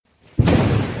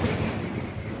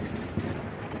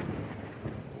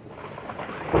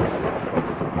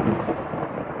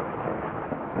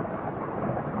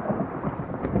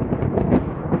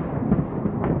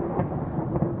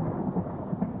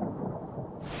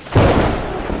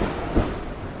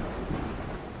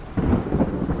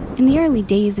In the early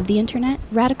days of the internet,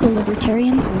 radical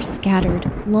libertarians were scattered,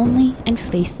 lonely, and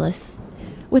faceless.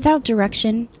 Without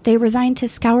direction, they resigned to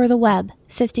scour the web,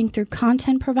 sifting through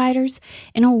content providers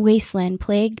in a wasteland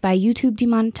plagued by YouTube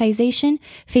demonetization,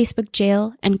 Facebook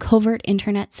jail, and covert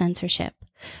internet censorship.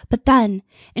 But then,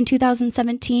 in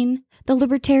 2017, the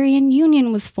Libertarian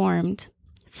Union was formed.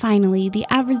 Finally, the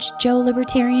average Joe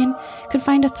libertarian could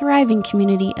find a thriving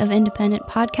community of independent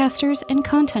podcasters and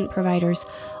content providers,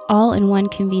 all in one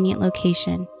convenient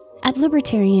location. At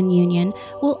Libertarian Union,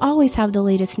 we'll always have the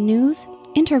latest news,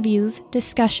 interviews,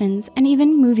 discussions, and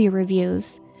even movie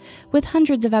reviews. With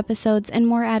hundreds of episodes and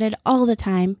more added all the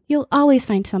time, you'll always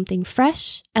find something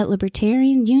fresh at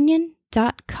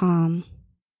libertarianunion.com.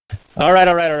 All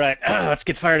right. Let's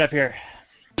get fired up here.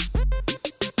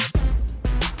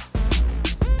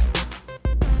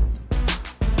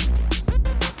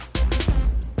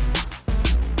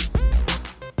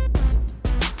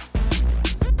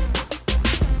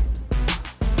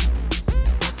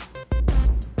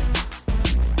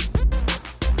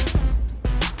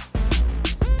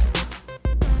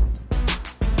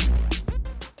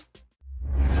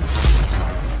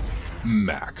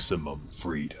 Maximum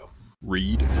freedom.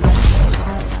 Read. Stay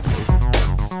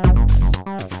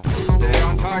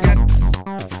on target.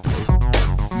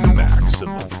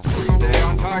 Maximum freedom. Stay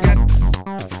on target.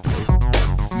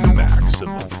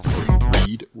 Maximum freedom.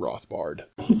 Read Rothbard.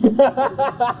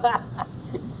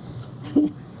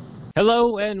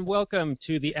 Hello and welcome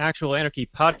to the Actual Anarchy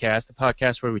Podcast, the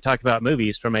podcast where we talk about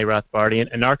movies from a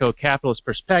Rothbardian anarcho-capitalist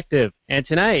perspective. And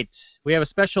tonight, we have a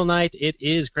special night. It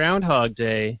is Groundhog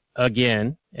Day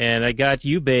again, and I got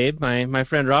you, Babe, my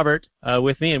friend Robert,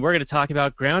 with me, and we're going to talk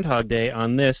about Groundhog Day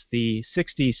on this, the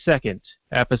 62nd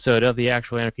episode of the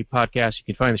Actual Anarchy Podcast. You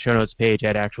can find the show notes page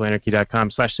at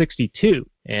actualanarchy.com/62,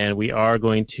 and we are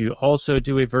going to also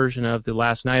do a version of The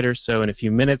Last Nighters, so in a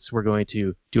few minutes we're going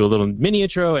to do a little mini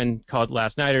intro and call it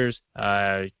Last Nighters.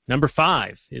 Number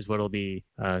 5 is what it'll be.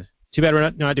 Too bad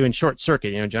we're not doing Short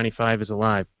Circuit. You know, Johnny 5 is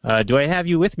alive. Do I have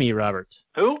you with me, Robert?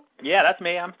 Who? Yeah, that's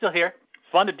me. I'm still here.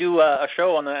 Fun to do a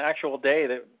show on the actual day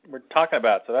that we're talking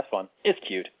about, so that's fun. It's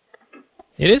cute.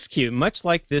 It is cute, much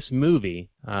like this movie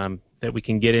that we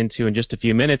can get into in just a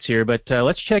few minutes here. But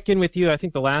let's check in with you. I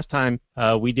think the last time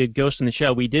we did Ghost in the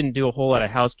Shell, we didn't do a whole lot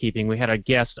of housekeeping. We had a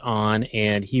guest on,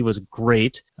 and he was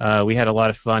great. We had a lot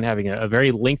of fun having a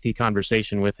very lengthy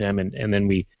conversation with him, and then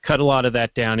we cut a lot of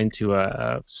that down into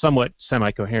a somewhat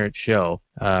semi-coherent show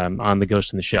on the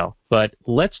Ghost in the Shell. But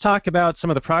let's talk about some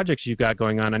of the projects you've got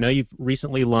going on. I know you've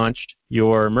recently launched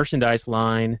your merchandise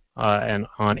line and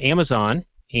on Amazon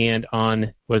and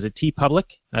on, TeePublic?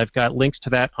 I've got links to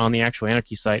that on the Actual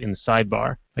Anarchy site in the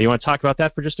sidebar. You want to talk about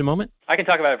that for just a moment? I can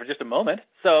talk about it for just a moment.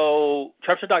 So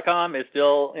Trubster.com is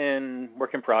still in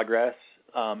work in progress.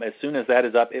 As soon as that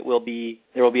is up, there will be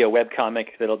a webcomic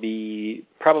that'll be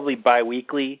probably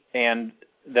bi-weekly, and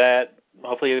that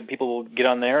hopefully people will get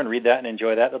on there and read that and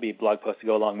enjoy that. There'll be blog posts to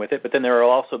go along with it. But then there will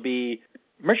also be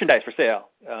merchandise for sale,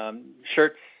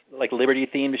 shirts, like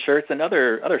Liberty-themed shirts and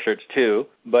other shirts too.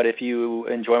 But if you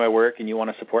enjoy my work and you want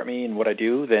to support me and what I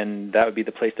do, then that would be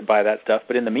the place to buy that stuff.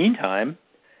 But in the meantime,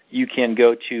 you can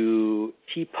go to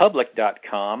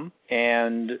teepublic.com,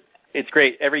 and it's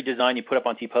great. Every design you put up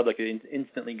on TeePublic, it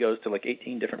instantly goes to like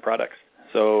 18 different products.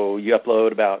 So you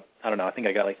upload about, I think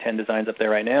I got like 10 designs up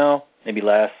there right now, maybe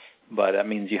less, but that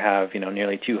means you have,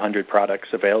 nearly 200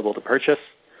 products available to purchase.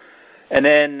 And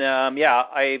then,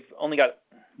 I've only got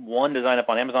one design up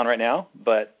on Amazon right now,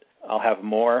 but I'll have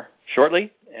more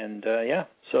shortly. And,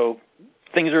 so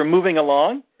things are moving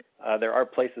along. There are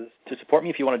places to support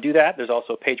me if you want to do that. There's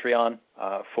also Patreon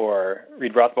for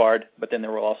Read Rothbard, but then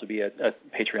there will also be a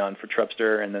Patreon for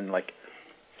Trubster, and then like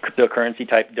cryptocurrency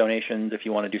type donations if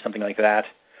you want to do something like that.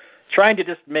 Trying to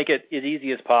just make it as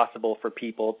easy as possible for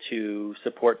people to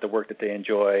support the work that they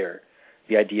enjoy or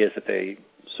the ideas that they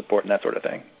support and that sort of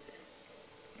thing.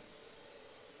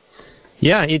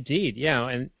 Yeah, indeed. Yeah,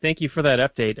 and thank you for that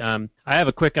update. I have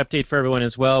a quick update for everyone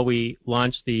as well. We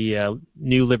launched the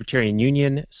new Libertarian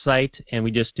Union site, and we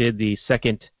just did the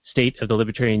second State of the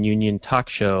Libertarian Union talk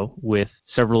show with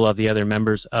several of the other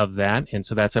members of that, and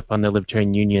so that's up on the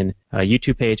Libertarian Union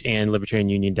YouTube page and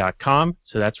libertarianunion.com,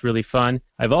 so that's really fun.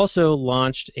 I've also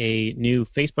launched a new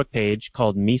Facebook page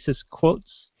called Mises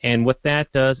Quotes, and what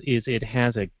that does is it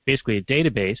has basically a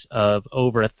database of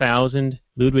over 1,000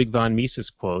 Ludwig von Mises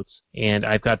quotes, and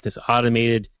I've got this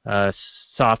automated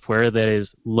software that is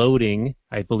loading,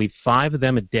 I believe, 5 of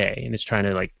them a day, and it's trying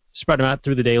to spread them out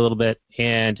through the day a little bit,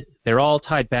 and they're all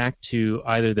tied back to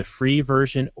either the free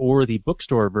version or the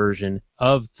bookstore version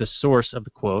of the source of the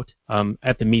quote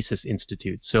at the Mises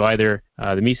Institute. So either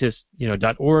the Mises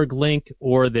 .org link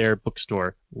or their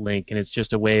bookstore link, and it's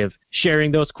just a way of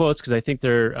sharing those quotes because I think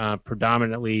they're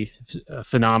predominantly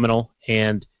phenomenal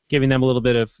and giving them a little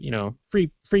bit of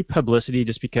free publicity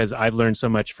just because I've learned so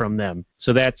much from them.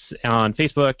 So that's on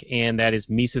Facebook, and that is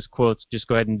Mises Quotes. Just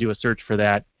go ahead and do a search for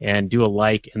that and do a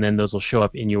like, and then those will show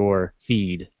up in your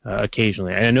feed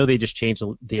occasionally. And I know they just changed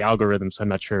the algorithm, so I'm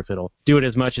not sure if it'll do it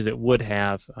as much as it would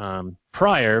have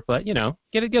prior, but get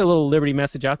a little liberty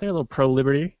message out there, a little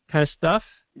pro-liberty kind of stuff.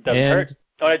 Doesn't hurt.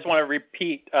 Oh, I just want to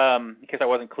repeat, because I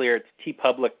wasn't clear, it's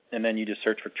TeePublic, and then you just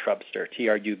search for Trubster,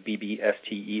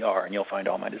 Trubbster, and you'll find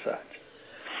all my designs.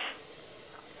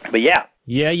 But yeah.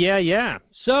 Yeah.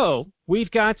 So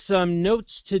we've got some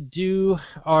notes to do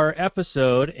our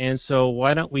episode, and so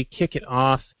why don't we kick it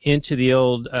off into the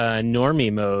old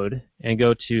normie mode and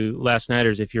go to Last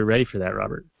Nighters if you're ready for that,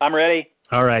 Robert. I'm ready.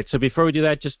 All right, so before we do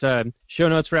that, just show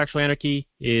notes for Actual Anarchy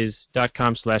is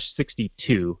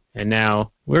 .com/62. And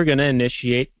now we're going to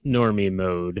initiate normie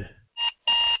mode.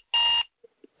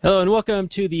 Hello and welcome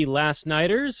to the Last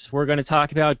Nighters. We're going to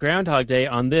talk about Groundhog Day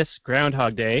on this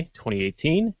Groundhog Day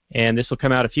 2018. And this will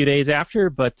come out a few days after,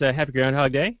 but happy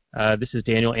Groundhog Day. This is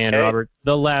Daniel and Robert,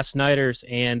 the Last Nighters,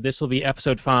 and this will be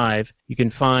episode 5. You can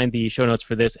find the show notes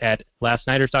for this at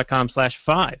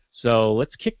lastnighters.com/5. So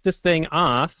let's kick this thing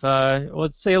off.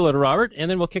 Let's say hello to Robert, and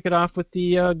then we'll kick it off with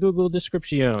the Google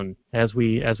description, as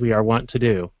we are wont to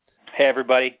do. Hey,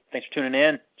 everybody. Thanks for tuning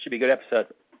in. Should be a good episode.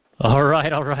 All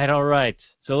right.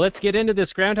 So let's get into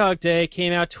this. Groundhog Day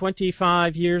came out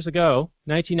 25 years ago,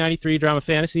 1993 drama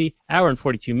fantasy, hour and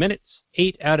 42 minutes,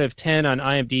 8 out of 10 on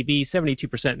IMDb, 72%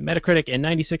 Metacritic, and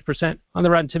 96% on the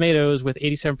Rotten Tomatoes, with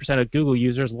 87% of Google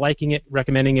users liking it,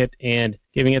 recommending it, and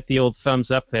giving it the old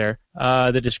thumbs up there.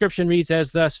 The description reads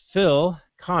as thus: Phil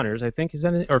Connors, I think, is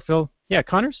that it? Or Phil... Yeah,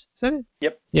 Connors? Is that it?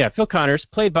 Yep. Yeah, Phil Connors,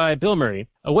 played by Bill Murray,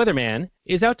 a weatherman,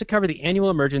 is out to cover the annual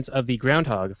emergence of the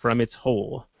groundhog from its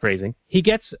hole. Phrasing. He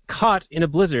gets caught in a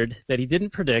blizzard that he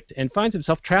didn't predict and finds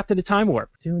himself trapped in a time warp.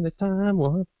 Doing the time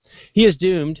warp. He is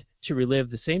doomed to relive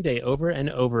the same day over and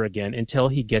over again until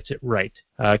he gets it right.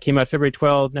 Came out February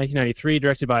 12, 1993,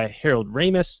 directed by Harold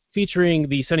Ramis, featuring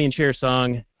the Sonny and Cher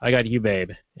song, I Got You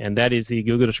Babe. And that is the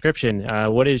Google description.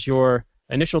 What is your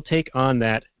initial take on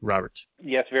that, Robert?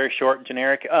 Yes, very short and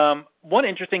generic. One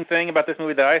interesting thing about this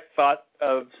movie that I thought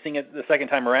of seeing it the second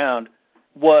time around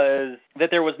was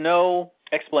that there was no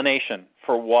explanation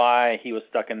for why he was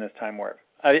stuck in this time warp.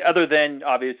 Other than,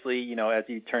 obviously, as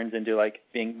he turns into,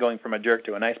 going from a jerk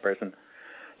to a nice person.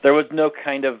 There was no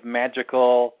kind of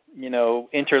magical,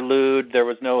 interlude. There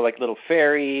was no, little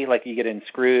fairy like you get in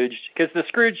Scrooge. Because the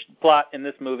Scrooge plot in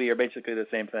this movie are basically the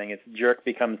same thing. It's jerk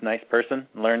becomes nice person,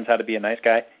 learns how to be a nice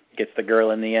guy, gets the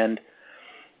girl in the end.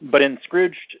 But in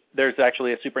Scrooge, there's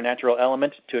actually a supernatural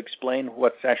element to explain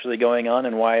what's actually going on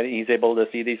and why he's able to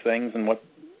see these things and what.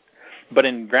 But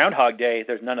in Groundhog Day,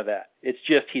 there's none of that. It's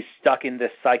just he's stuck in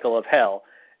this cycle of hell.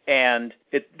 And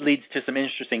it leads to some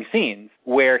interesting scenes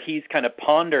where he's kind of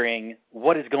pondering,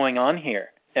 what is going on here?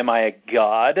 Am I a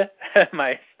god? Am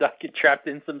I trapped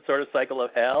in some sort of cycle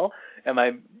of hell? Am I,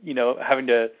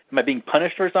 am I being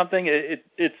punished for something?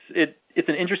 It's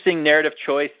an interesting narrative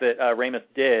choice that Ramis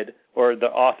did, or the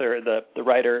author, the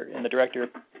writer and the director,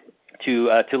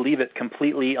 to leave it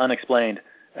completely unexplained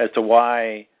as to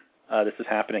why this is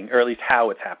happening, or at least how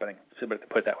it's happening, to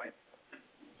put it that way.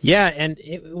 Yeah, and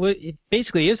it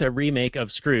basically is a remake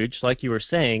of Scrooge, like you were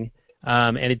saying,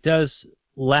 and it does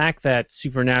lack that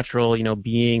supernatural,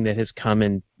 being that has come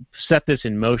and set this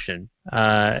in motion.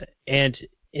 And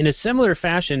in a similar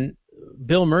fashion,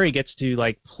 Bill Murray gets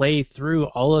to play through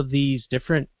all of these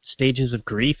different stages of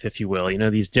grief, if you will.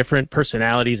 These different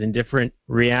personalities and different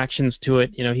reactions to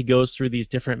it. He goes through these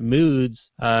different moods.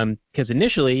 Because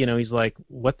initially, he's like,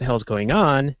 "What the hell's going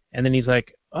on?" And then he's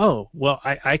like, "Oh, well,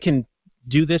 I can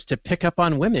do this to pick up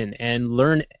on women and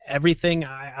learn everything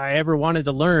I ever wanted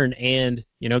to learn, and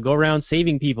go around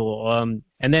saving people."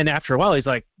 And then after a while, he's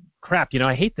like, "Crap,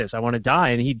 I hate this. I want to die."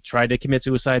 And he tried to commit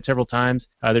suicide several times.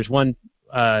 There's one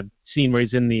scene where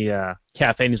he's in the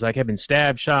cafe and he's like, "I've been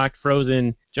stabbed, shocked,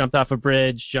 frozen, jumped off a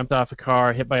bridge, jumped off a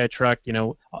car, hit by a truck."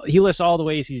 He lists all the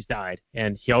ways he's died,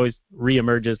 and he always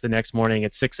reemerges the next morning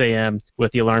at 6 a.m.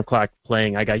 with the alarm clock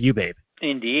playing "I Got You, Babe."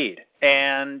 Indeed.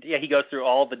 And yeah, he goes through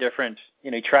all the different,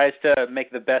 he tries to make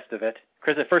the best of it.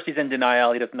 Because at first he's in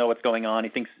denial. He doesn't know what's going on.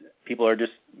 He thinks people are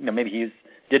just, maybe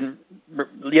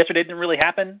yesterday didn't really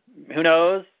happen. Who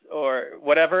knows? Or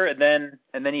whatever, and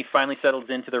then he finally settles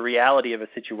into the reality of a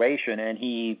situation, and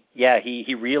he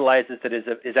realizes that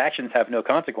his actions have no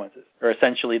consequences, or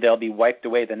essentially they'll be wiped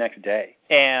away the next day,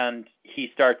 and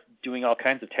he starts doing all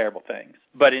kinds of terrible things,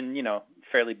 but in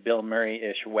fairly Bill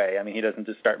Murray-ish way. I mean, he doesn't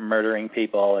just start murdering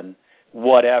people and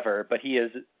whatever, but he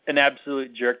is an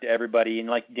absolute jerk to everybody, and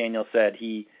like Daniel said,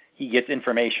 he gets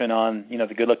information on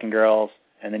the good-looking girls,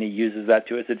 and then he uses that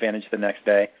to his advantage the next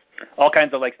day. All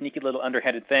kinds of like sneaky little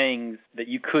underhanded things that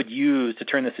you could use to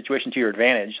turn the situation to your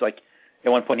advantage. Like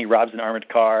at one point he robs an armored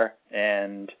car,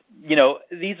 and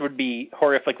these would be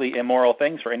horrifically immoral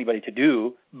things for anybody to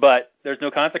do, but there's no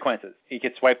consequences. He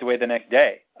gets wiped away the next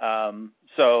day.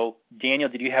 So Daniel,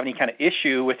 did you have any kind of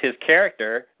issue with his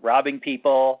character robbing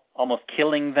people, almost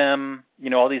killing them,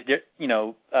 all these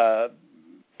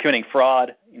committing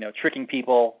fraud, tricking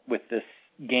people with this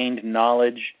gained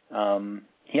knowledge?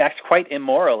 He acts quite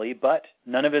immorally, but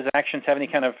none of his actions have any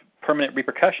kind of permanent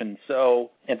repercussions.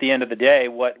 So at the end of the day,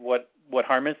 what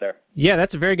harm is there? Yeah,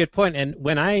 that's a very good point. And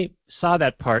when I saw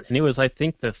that part, and it was, I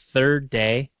think, the third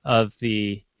day of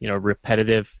the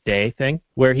repetitive day thing,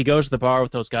 where he goes to the bar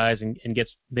with those guys and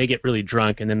they get really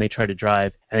drunk, and then they try to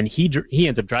drive, and he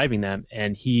ends up driving them,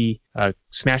 and he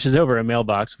smashes over a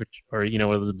mailbox, one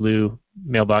of the blue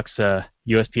mailbox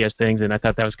USPS things, and I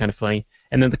thought that was kind of funny.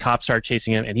 And then the cops start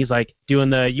chasing him, and he's like doing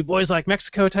the "you boys like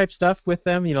Mexico" type stuff with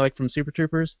them, like from Super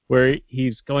Troopers, where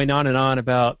he's going on and on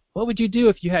about what would you do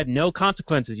if you had no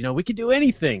consequences? We could do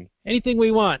anything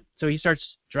we want. So he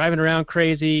starts driving around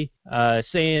crazy,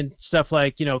 saying stuff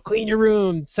like, clean your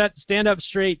room, stand up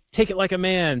straight, take it like a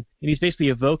man. And he's basically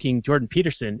evoking Jordan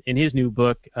Peterson in his new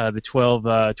book, the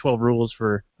 12 Rules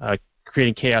for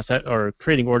creating chaos or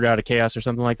creating order out of chaos or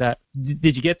something like that.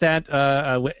 Did you get that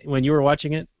when you were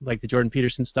watching it, like the Jordan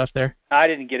Peterson stuff there? I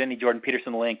didn't get any Jordan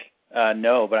Peterson link,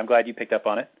 no, but I'm glad you picked up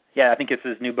on it. Yeah, I think it's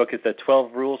his new book. It's the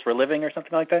 12 Rules for Living or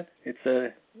something like that.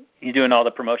 He's doing all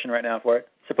the promotion right now for it.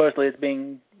 Supposedly it's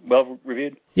being well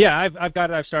reviewed. Yeah, I've got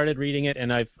it. I've started reading it,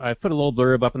 and I've put a little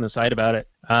blurb up on the site about it.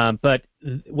 But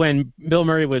when Bill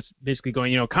Murray was basically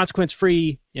going, consequence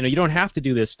free, you don't have to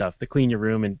do this stuff, the clean your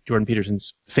room, and Jordan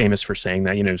Peterson's famous for saying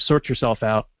that, sort yourself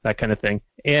out, that kind of thing.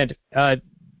 And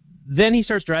then he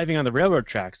starts driving on the railroad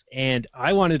tracks, and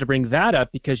I wanted to bring that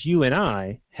up because you and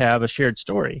I have a shared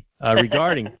story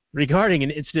regarding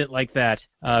an incident like that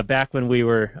back when we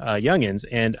were youngins,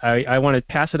 and I want to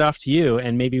pass it off to you,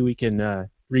 and maybe we can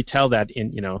retell that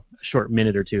in a short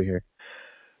minute or two here.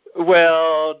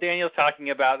 Well, Daniel's talking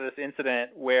about this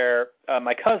incident where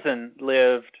my cousin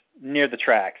lived near the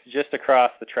tracks, just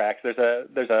across the tracks. There's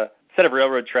a set of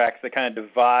railroad tracks that kind of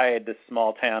divide this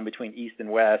small town between east and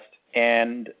west.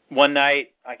 And one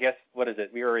night, I guess,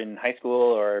 we were in high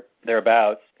school or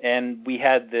thereabouts, and we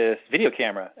had this video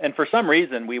camera. And for some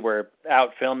reason, we were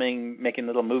out filming, making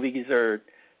little movies or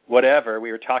whatever.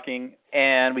 We were talking,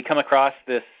 and we come across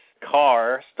this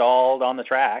car stalled on the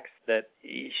tracks that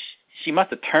she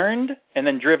must have turned and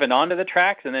then driven onto the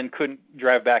tracks and then couldn't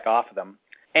drive back off of them.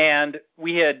 And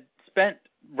we had spent,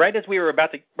 right as we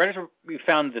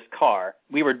found this car,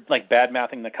 we were like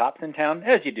bad-mouthing the cops in town,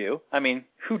 as you do. I mean,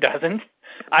 who doesn't?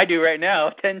 I do right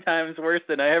now, 10 times worse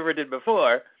than I ever did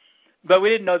before. But we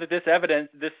didn't know that this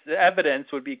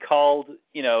evidence would be called,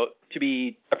 to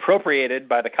be appropriated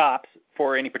by the cops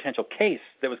for any potential case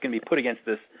that was going to be put against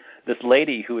this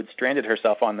lady who had stranded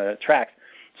herself on the tracks.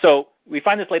 So we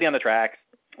find this lady on the tracks.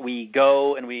 We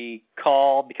go and we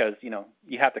call because,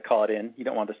 you have to call it in. You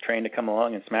don't want this train to come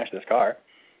along and smash this car.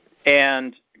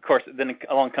 And, of course, then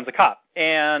along comes a cop.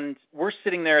 And we're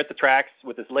sitting there at the tracks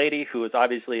with this lady who is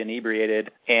obviously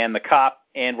inebriated and the cop,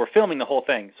 and we're filming the whole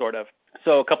thing, sort of.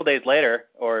 So a couple days later,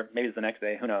 or maybe it's the next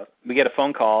day, who knows, we get a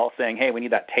phone call saying, hey, we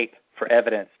need that tape for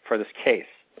evidence for this case.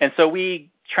 And so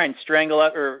we try and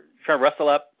rustle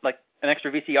up like an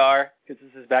extra VCR, because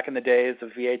this is back in the days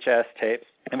of VHS tapes,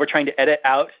 and we're trying to edit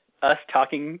out us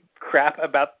talking crap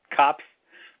about cops,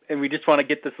 and we just want to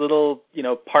get this little,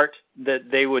 part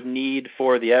that they would need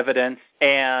for the evidence,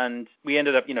 and we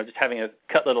ended up, just having a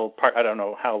cut little part. I don't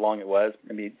know how long it was,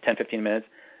 maybe 10, 15 minutes,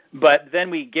 but then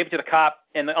we gave it to the cop,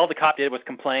 and all the cop did was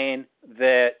complain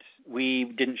that we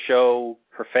didn't show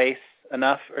her face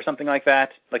enough or something like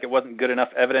that, like it wasn't good enough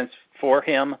evidence for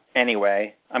him.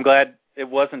 Anyway, I'm glad it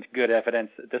wasn't good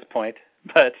evidence at this point,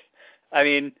 but I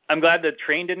mean, I'm glad the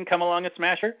train didn't come along and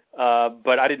smash her,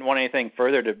 but I didn't want anything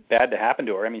bad to happen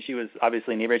to her. I mean, she was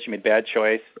obviously inebriated. She made a bad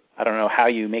choice. I don't know how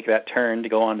you make that turn to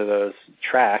go onto those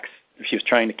tracks. If she was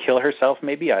trying to kill herself,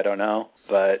 maybe, I don't know.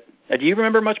 But do you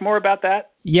remember much more about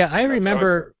that? Yeah, I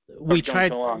remember we Don't tried.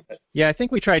 go along with it. Yeah, I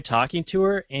think we tried talking to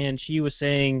her, and she was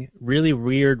saying really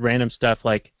weird, random stuff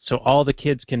like, "So all the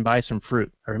kids can buy some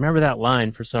fruit." I remember that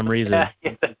line for some reason. Yeah,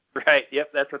 that's right. Yep,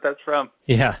 that's what that's from.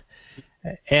 Yeah.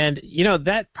 And,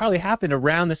 that probably happened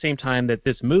around the same time that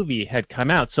this movie had come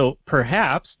out. So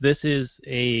perhaps this is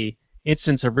a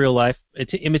instance of real life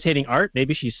imitating art.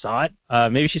 Maybe she saw it.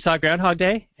 Maybe she saw Groundhog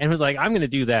Day and was like, I'm going to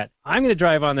do that. I'm going to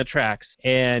drive on the tracks,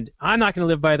 and I'm not going to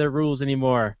live by their rules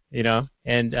anymore,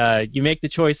 And you make the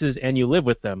choices and you live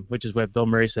with them, which is what Bill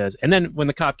Murray says. And then when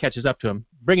the cop catches up to him,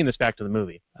 bringing this back to the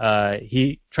movie,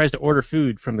 he tries to order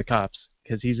food from the cops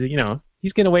because he's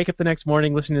going to wake up the next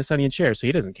morning listening to Sonny and Cher, so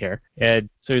he doesn't care. And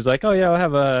so he's like, oh, yeah, I'll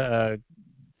have a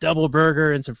double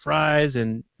burger and some fries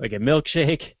and like a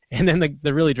milkshake. And then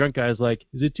the really drunk guy is like,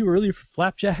 is it too early for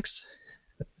flapjacks?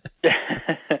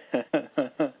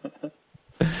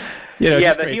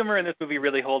 Yeah, the humor in this movie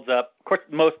really holds up. Of course,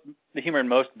 the humor in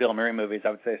most Bill Murray movies, I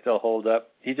would say, still holds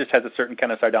up. He just has a certain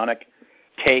kind of sardonic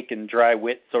take and dry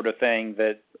wit sort of thing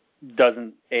that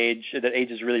doesn't age, that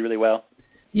ages really, really well.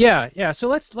 Yeah. So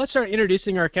let's start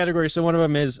introducing our categories. So one of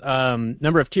them is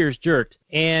number of tears jerked.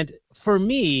 And for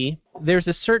me, there's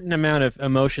a certain amount of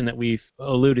emotion that we've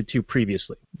alluded to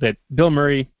previously, that Bill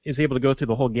Murray is able to go through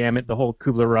the whole gamut, the whole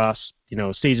Kubler-Ross,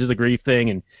 stages of grief thing,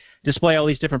 and display all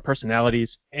these different personalities.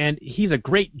 And he's a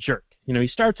great jerk. He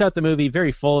starts out the movie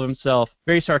very full of himself,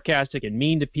 very sarcastic and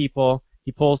mean to people.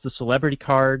 He pulls the celebrity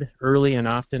card early and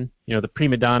often. The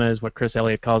prima donna is what Chris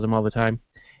Elliott calls him all the time.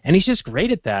 And he's just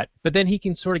great at that. But then he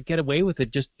can sort of get away with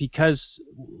it just because,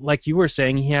 like you were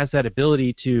saying, he has that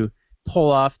ability to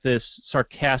pull off this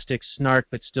sarcastic snark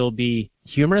but still be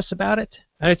humorous about it.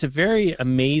 And it's a very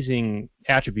amazing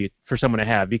attribute for someone to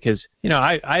have because,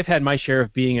 I've had my share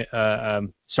of being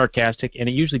sarcastic, and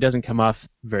it usually doesn't come off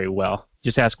very well.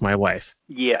 Just ask my wife.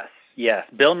 Yes.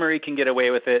 Bill Murray can get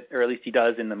away with it, or at least he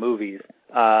does in the movies.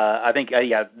 I think,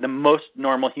 the most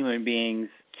normal human beings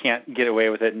can't get away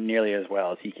with it nearly as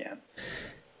well as he can.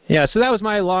 Yeah, so that was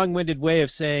my long-winded way of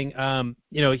saying,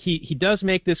 he does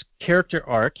make this character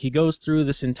arc. He goes through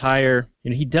this entire,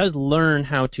 he does learn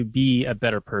how to be a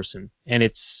better person, and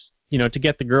it's, to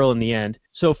get the girl in the end.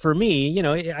 So for me,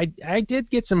 I did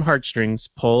get some heartstrings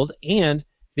pulled, and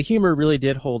the humor really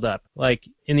did hold up. Like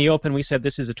in the open, we said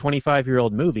this is a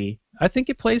 25-year-old movie. I think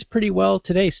it plays pretty well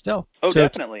today still. Oh, so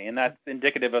definitely, and that's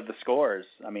indicative of the scores.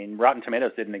 I mean, Rotten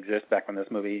Tomatoes didn't exist back when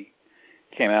this movie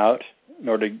came out,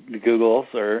 nor did the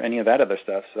Googles or any of that other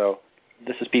stuff. So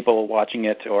this is people watching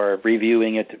it or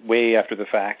reviewing it way after the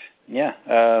fact. Yeah,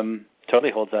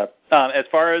 totally holds up. As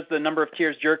far as the number of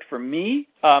tears jerked for me,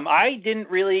 I didn't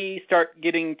really start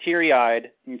getting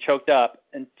teary-eyed and choked up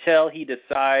until he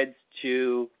decides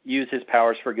to use his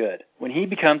powers for good. When he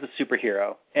becomes a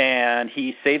superhero and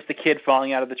he saves the kid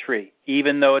falling out of the tree,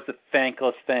 even though it's a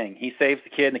thankless thing, he saves the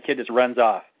kid and the kid just runs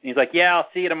off. And he's like, yeah, I'll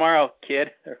see you tomorrow,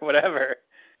 kid, or whatever.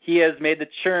 He has made the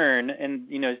churn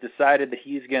and, has decided that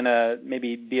he's going to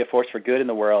maybe be a force for good in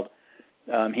the world.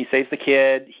 He saves the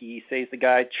kid. He saves the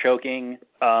guy choking.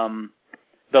 The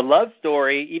love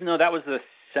story, even though that was the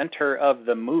center of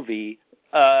the movie,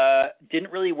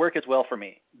 didn't really work as well for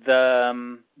me.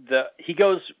 He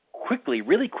goes quickly,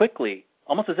 really quickly,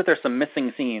 almost as if there's some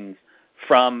missing scenes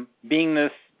from being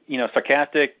this,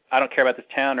 sarcastic, I don't care about this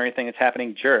town or anything that's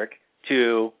happening jerk,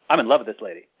 to I'm in love with this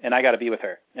lady and I got to be with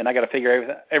her and I got to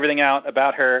figure everything out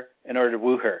about her in order to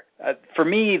woo her. For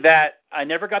me, that I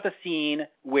never got the scene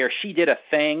where she did a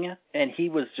thing and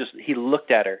he looked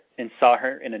at her and saw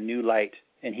her in a new light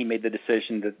and he made the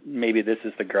decision that maybe this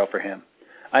is the girl for him.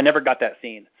 I never got that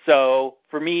scene. So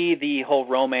for me, the whole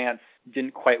romance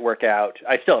didn't quite work out.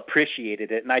 I still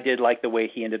appreciated it, and I did like the way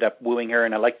he ended up wooing her,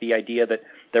 and I liked the idea that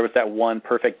there was that one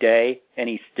perfect day, and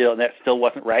that still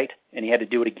wasn't right, and he had to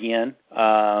do it again.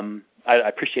 I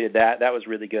appreciated that. That was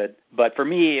really good. But for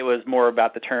me, it was more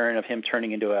about the turn of him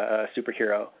turning into a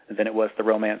superhero than it was the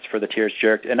romance for the tears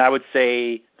jerked. And I would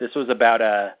say this was about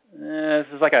this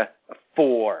is like a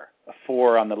 4. A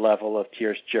 4 on the level of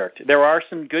tears jerked. There are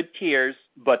some good tears,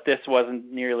 but this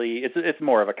wasn't nearly. It's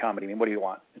more of a comedy. I mean, what do you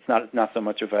want? It's not so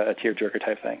much of a tear jerker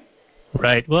type thing.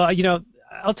 Right. Well,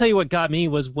 I'll tell you what got me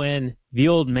was when the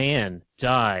old man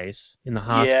dies in the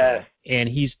hospital, yes. And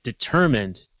he's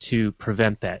determined to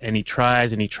prevent that, and he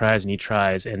tries and he tries and he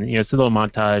tries, and it's a little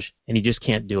montage, and he just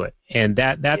can't do it. And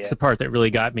that's the part that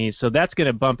really got me. So that's going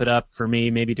to bump it up for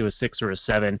me, maybe to a 6 or a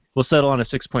 7. We'll settle on a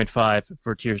 6.5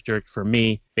 for tears jerked for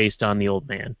me, based on the old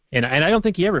man. And I don't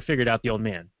think he ever figured out the old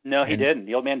man. No, he didn't.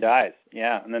 The old man dies.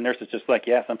 Yeah, and the nurse is just like,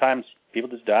 yeah, sometimes people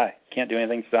just die. Can't do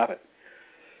anything to stop it.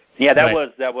 Yeah, that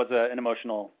was an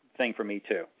emotional thing for me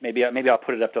too. Maybe I'll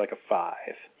put it up to like a 5.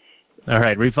 All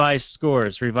right, revised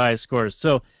scores.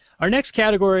 So our next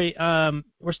category,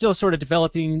 we're still sort of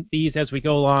developing these as we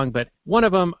go along, but one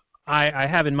of them I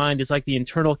have in mind is like the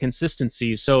internal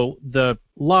consistency. So the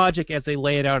logic as they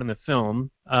lay it out in the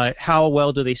film, how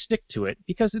well do they stick to it?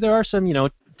 Because there are some,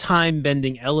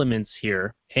 time-bending elements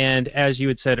here. And as you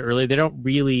had said earlier, they don't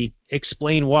really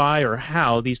explain why or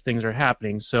how these things are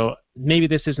happening. So maybe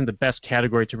this isn't the best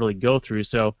category to really go through.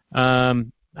 So I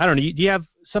don't know. Do you have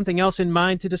something else in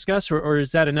mind to discuss, or is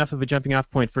that enough of a jumping-off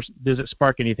point? Does it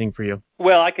spark anything for you?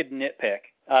 Well, I could nitpick,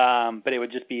 but it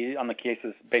would just be on the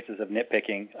basis of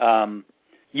nitpicking.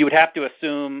 You would have to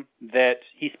assume that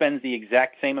he spends the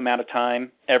exact same amount of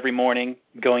time every morning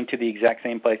going to the exact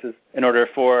same places in order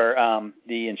for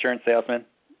the insurance salesman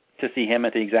to see him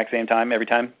at the exact same time every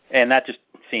time. And that just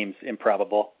seems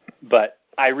improbable. But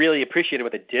I really appreciated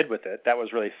what they did with it. That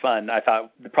was really fun. I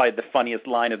thought probably the funniest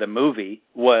line of the movie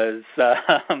was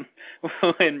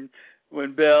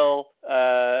when Bill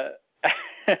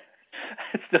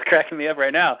it's still cracking me up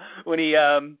right now when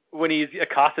he's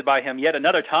accosted by him yet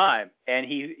another time, and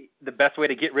the best way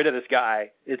to get rid of this guy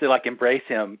is to like embrace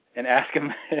him and ask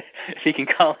him if he can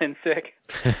call in sick,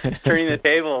 turning the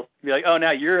tables, be like, oh,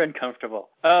 now you're uncomfortable.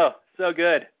 Oh, so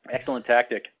good, excellent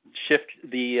tactic. Shift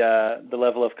the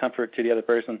level of comfort to the other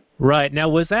person. Right. Now,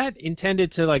 was that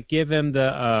intended to like give him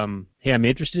the hey, I'm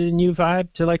interested in you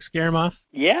vibe to like scare him off?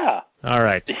 Yeah. All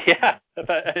right. Yeah.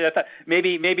 I thought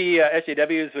maybe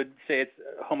SJWs would say it's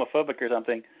homophobic or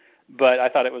something, but I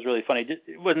thought it was really funny.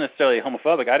 It wasn't necessarily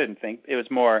homophobic, I didn't think. It was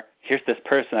more, here's this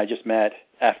person I just met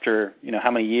after,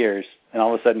 how many years, and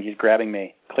all of a sudden he's grabbing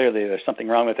me. Clearly there's something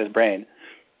wrong with his brain.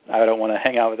 I don't want to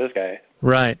hang out with this guy.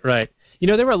 Right.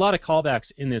 There were a lot of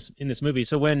callbacks in this movie.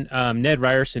 So when Ned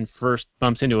Ryerson first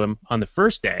bumps into him on the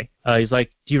first day, he's like,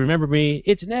 do you remember me?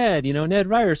 It's Ned, Ned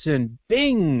Ryerson.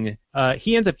 Bing!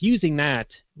 He ends up using that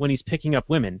when he's picking up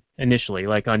women initially,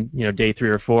 like on, day 3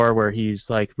 or 4, where he's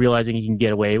like realizing he can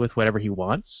get away with whatever he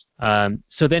wants.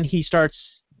 So then he starts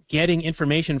getting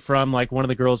information from like one of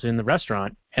the girls in the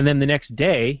restaurant, and then the next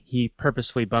day he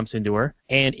purposefully bumps into her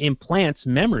and implants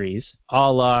memories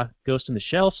a la Ghost in the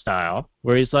Shell style,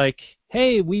 where he's like,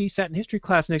 hey, we sat in history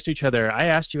class next to each other. I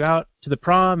asked you out to the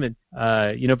prom, and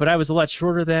but I was a lot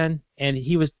shorter then. And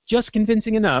he was just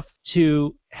convincing enough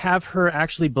to have her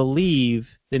actually believe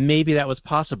that maybe that was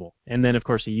possible. And then, of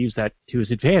course, he used that to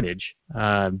his advantage.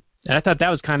 And I thought that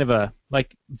was kind of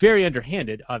very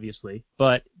underhanded, obviously,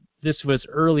 but this was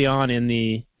early on in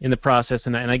the process,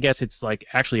 and I guess it's like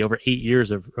actually over 8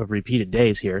 years of repeated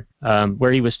days here,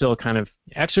 where he was still kind of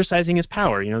exercising his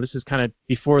power. This is kind of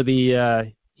before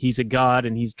the he's a god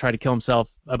and he's tried to kill himself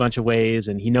a bunch of ways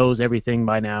and he knows everything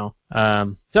by now.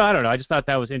 So I don't know. I just thought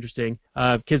that was interesting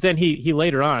because then he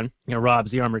later on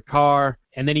robs the armored car,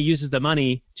 and then he uses the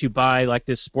money to buy like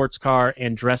this sports car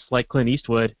and dress like Clint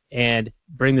Eastwood and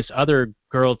bring this other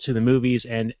girl to the movies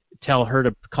and tell her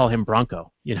to call him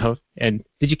Bronco, And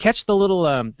did you catch the little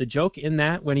the joke in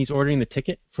that when he's ordering the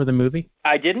ticket for the movie?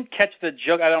 I didn't catch the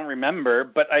joke. I don't remember,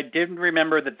 but I did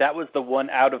remember that was the one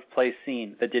out-of-place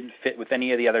scene that didn't fit with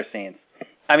any of the other scenes.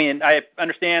 I mean, I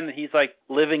understand that he's like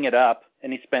living it up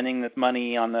and he's spending this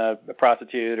money on a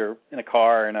prostitute or in a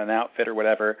car and an outfit or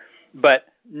whatever, but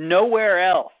nowhere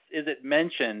else is it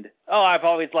mentioned, oh, I've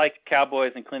always liked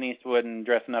cowboys and Clint Eastwood and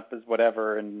dressing up as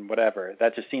whatever and whatever.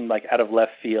 That just seemed like out of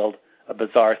left field, a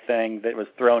bizarre thing that was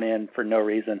thrown in for no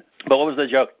reason. But what was the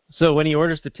joke? So when he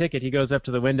orders the ticket, he goes up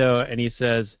to the window and he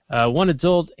says, one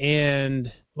adult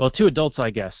and, well, 2 adults,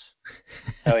 I guess.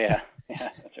 Oh, yeah. Yeah,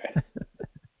 that's right.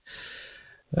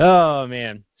 Oh,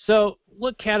 man. So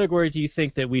what category do you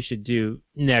think that we should do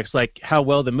next? Like how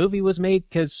well the movie was made?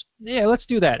 Because, yeah, let's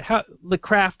do that. The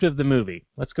craft of the movie.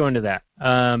 Let's go into that.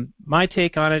 My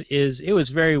take on it is it was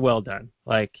very well done.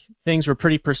 Like things were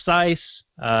pretty precise.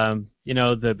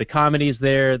 The comedy's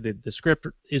there. The script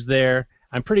is there.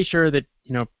 I'm pretty sure that,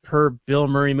 per Bill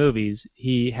Murray movies,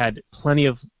 he had plenty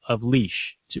of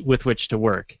leash with which to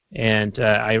work. And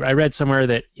I read somewhere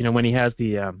that, when he has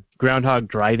the groundhog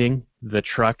driving the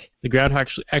truck, the groundhog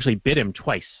actually bit him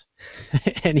twice.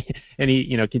 and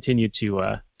he continued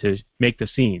to make the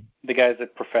scene. The guy's a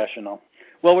professional.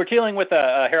 Well, we're dealing with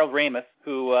Harold Ramis,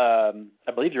 who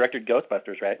I believe directed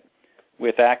Ghostbusters, right?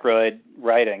 With Aykroyd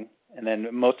writing. And then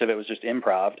most of it was just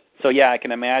improv. So, yeah, I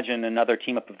can imagine another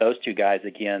team-up of those two guys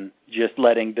again, just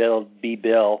letting Bill be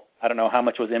Bill. I don't know how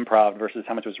much was improv versus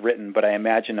how much was written, but I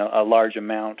imagine a large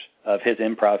amount of his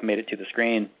improv made it to the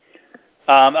screen.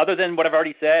 Other than what I've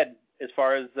already said, as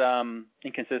far as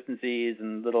inconsistencies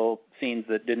and little scenes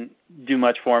that didn't do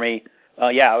much for me,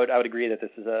 I would agree that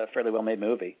this is a fairly well-made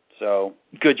movie. So,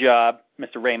 good job,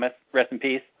 Mr. Ramis. Rest in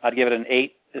peace. I'd give it an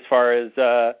 8 as far as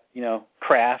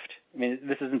craft. I mean,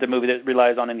 this isn't a movie that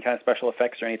relies on any kind of special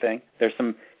effects or anything. There's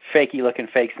some fakey looking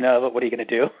fake snow, but what are you going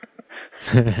to do?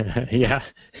 Yeah.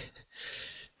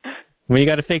 When you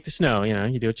got to fake the snow,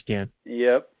 you do what you can.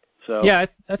 Yep. So yeah,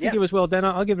 I think it was well done.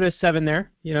 I'll give it a 7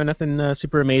 there. Nothing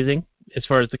super amazing as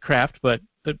far as the craft, but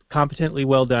competently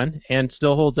well done and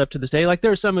still holds up to this day. Like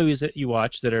there are some movies that you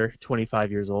watch that are 25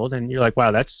 years old and you're like,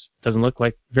 wow, that doesn't look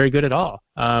like very good at all.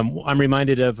 I'm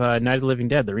reminded of Night of the Living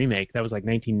Dead, the remake. That was like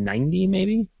 1990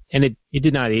 maybe, and it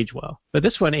did not age well. But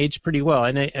this one aged pretty well,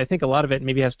 and I think a lot of it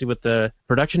maybe has to do with the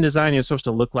production design. It's supposed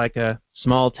to look like a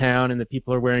small town, and the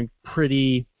people are wearing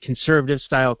pretty conservative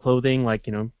style clothing, like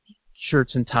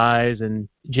shirts and ties and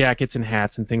jackets and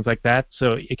hats and things like that.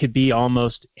 So it could be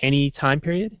almost any time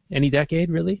period, any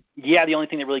decade, really. Yeah, the only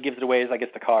thing that really gives it away is, I guess,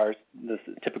 the cars, the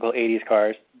typical 80s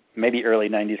cars, maybe early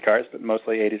 90s cars, but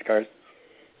mostly 80s cars.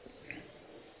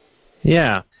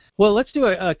 Yeah. Well, let's do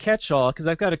a catch-all, because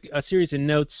I've got a series of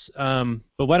notes.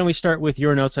 But why don't we start with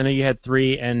your notes? I know you had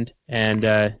 3, and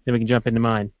then we can jump into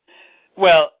mine.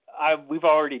 Well, we've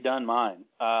already done mine.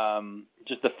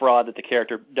 Just the fraud that the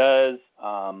character does.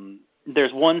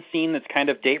 There's one scene that's kind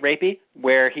of date rapey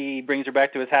where he brings her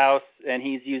back to his house and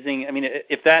he's using, I mean,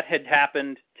 if that had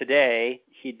happened today,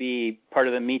 he'd be part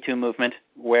of the Me Too movement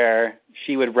where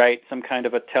she would write some kind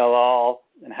of a tell-all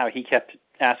and how he kept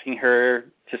asking her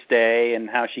to stay and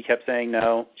how she kept saying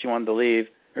no, she wanted to leave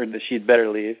or that she'd better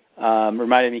leave.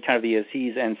 Reminded me kind of the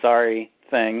Aziz Ansari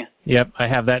thing. Yep, I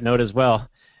have that note as well.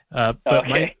 But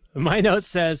okay. My note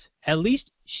says, at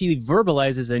least she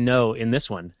verbalizes a no in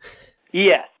this one.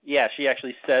 Yes. Yeah, she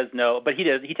actually says no, but he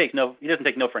doesn't take no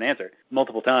for an answer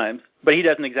multiple times, but he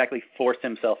doesn't exactly force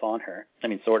himself on her. I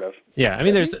mean, sort of. Yeah, I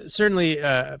mean, there's certainly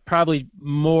probably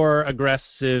more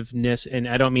aggressiveness, and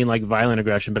I don't mean like violent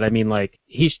aggression, but I mean like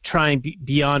he's trying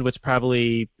beyond what's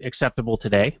probably acceptable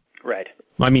today. Right.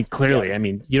 Well, I mean, clearly. Yeah. I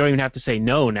mean, you don't even have to say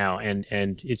no now, and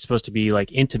it's supposed to be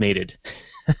like intimated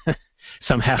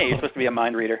somehow. Yeah, you're supposed to be a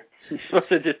mind reader. You're supposed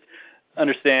to just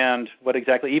understand what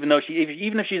exactly, even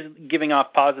if she's giving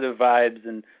off positive vibes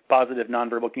and positive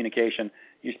nonverbal communication,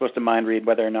 you're supposed to mind read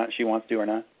whether or not she wants to or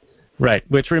not. Right,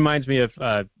 which reminds me of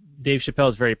Dave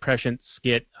Chappelle's very prescient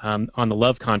skit on the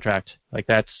love contract. Like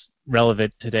that's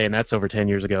relevant today, and that's over 10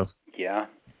 years ago. Yeah,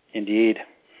 indeed.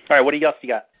 All right, what else you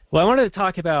got? Well, I wanted to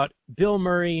talk about Bill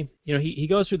Murray. He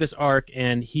goes through this arc,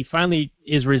 and he finally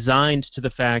is resigned to the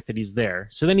fact that he's there.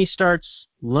 So then he starts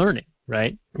learning.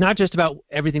 Right? Not just about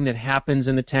everything that happens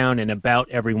in the town and about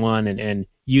everyone and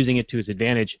using it to his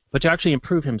advantage, but to actually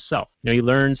improve himself. He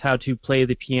learns how to play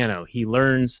the piano. He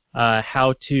learns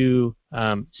how to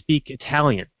speak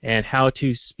Italian and how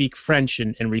to speak French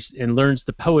and learns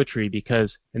the poetry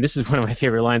because, and this is one of my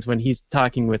favorite lines when he's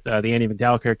talking with the Andie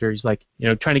MacDowell character, he's like,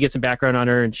 trying to get some background on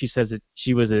her, and she says that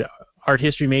she was an art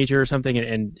history major or something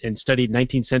and studied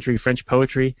 19th century French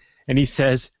poetry, and he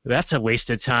says, that's a waste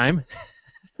of time.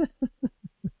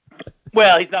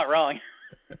 Well, he's not wrong.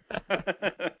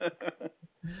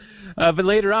 But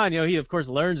later on, he of course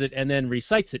learns it and then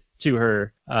recites it to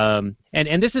her. And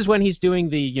this is when he's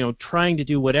doing the, trying to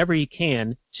do whatever he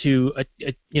can to,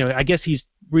 I guess he's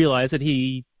realized that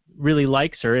he really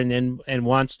likes her and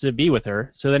wants to be with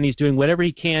her. So then he's doing whatever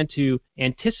he can to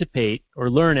anticipate or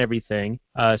learn everything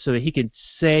so that he can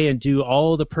say and do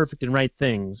all the perfect and right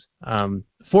things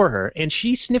for her. And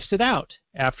she sniffs it out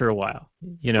after a while,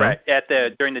 Right.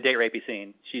 During the date rapey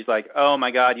scene, she's like, oh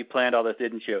my God, you planned all this,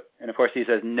 didn't you? And of course he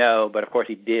says no, but of course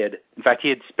he did. In fact, he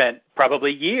had spent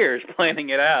probably years planning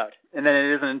it out. And then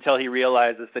it isn't until he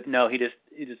realizes that no, he just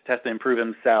has to improve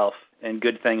himself and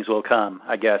good things will come.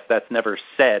 I guess that's never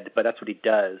said, but that's what he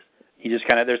does. He just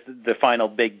kind of, there's the final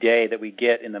big day that we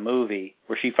get in the movie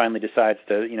where she finally decides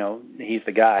to, he's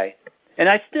the guy. And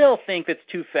I still think that's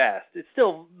too fast. It's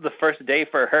still the first day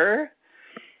for her,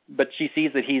 but she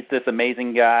sees that he's this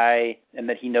amazing guy and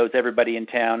that he knows everybody in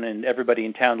town and everybody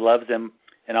in town loves him,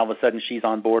 and all of a sudden she's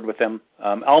on board with him,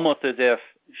 almost as if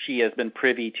she has been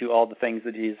privy to all the things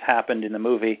that has happened in the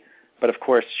movie, but of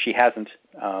course she hasn't.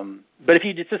 But if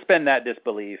you suspend that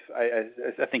disbelief,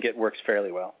 I think it works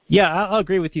fairly well. Yeah, I'll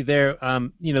agree with you there.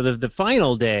 The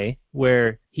final day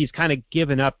where he's kind of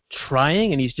given up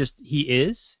trying and he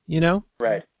is,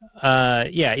 Right.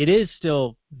 Yeah, it is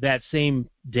still that same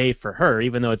day for her,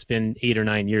 even though it's been 8 or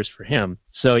 9 years for him.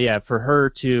 So yeah, for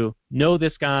her to know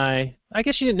this guy, I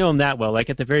guess she didn't know him that well. Like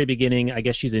at the very beginning, I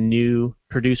guess she's a new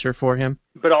producer for him.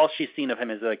 But all she's seen of him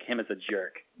is like him as a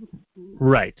jerk.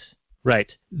 Right.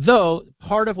 Though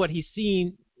part of what he's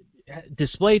seen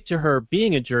displayed to her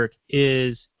being a jerk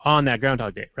is on that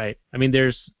Groundhog Day, right? I mean,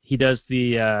 he does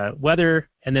the weather,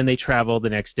 and then they travel the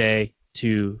next day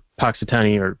to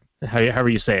Punxsutawney, or however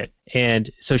you say it.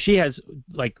 And so she has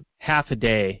like half a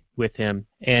day with him.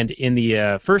 And in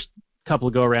the first couple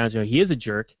of go-arounds, he is a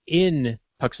jerk in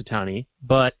Punxsutawney,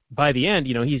 but by the end,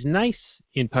 he's nice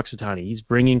in Punxsutawney. He's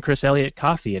bringing Chris Elliott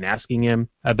coffee and asking him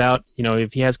about,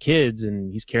 if he has kids,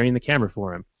 and he's carrying the camera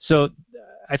for him. So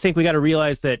I think we got to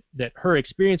realize that her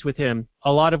experience with him,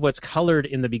 a lot of what's colored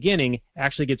in the beginning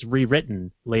actually gets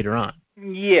rewritten later on.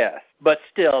 Yes, but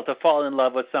still, to fall in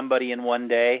love with somebody in one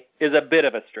day is a bit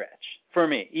of a stretch for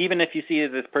me. Even if you see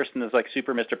this person as like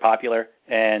super Mr. Popular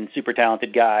and super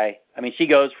talented guy, I mean, she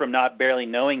goes from not barely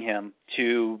knowing him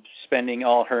to spending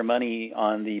all her money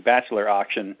on the Bachelor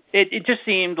auction. It just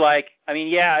seemed like, I mean,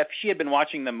 yeah, if she had been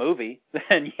watching the movie,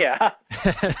 then yeah,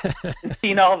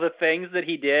 seen all the things that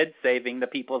he did, saving the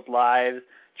people's lives,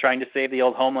 trying to save the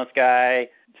old homeless guy,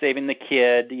 saving the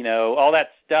kid, all that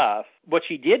stuff. What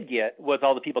she did get was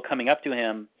all the people coming up to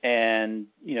him and,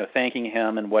 thanking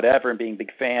him and whatever, and being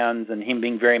big fans, and him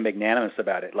being very magnanimous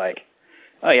about it. Like,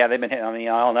 oh yeah, they've been hitting on me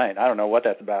all night. I don't know what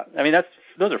that's about. I mean,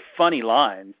 those are funny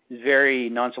lines. He's very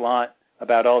nonchalant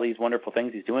about all these wonderful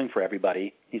things he's doing for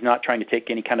everybody. He's not trying to take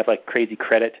any kind of like crazy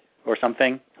credit or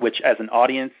something, which as an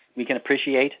audience we can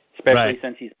appreciate, especially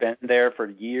since he's been there for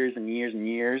years and years and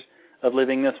years of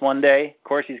living this one day. Of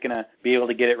course, he's going to be able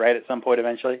to get it right at some point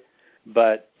eventually.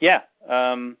 But yeah,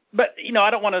 I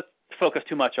don't want to focus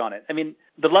too much on it. I mean,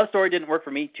 the love story didn't work for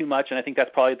me too much, and I think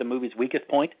that's probably the movie's weakest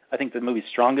point. I think the movie's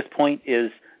strongest point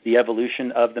is the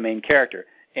evolution of the main character.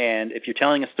 And if you're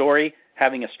telling a story,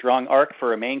 having a strong arc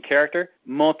for a main character,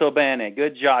 molto bene,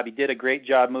 good job. You did a great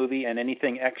job, movie, and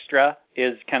anything extra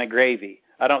is kind of gravy.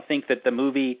 I don't think that the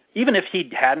movie, even if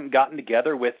he hadn't gotten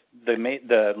together with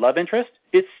the love interest,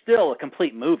 it's still a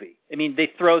complete movie. I mean,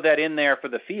 they throw that in there for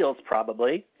the feels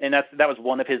probably, and that was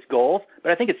one of his goals.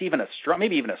 But I think it's even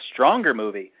maybe even a stronger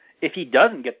movie if he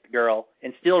doesn't get the girl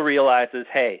and still realizes,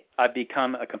 hey, I've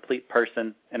become a complete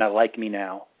person, and I like me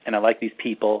now, and I like these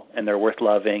people, and they're worth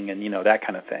loving, and that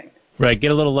kind of thing. Right,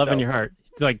 get a little love in your heart.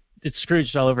 Like it's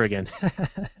Scrooged all over again.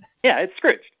 Yeah, it's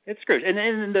Scrooged. It's Scrooged.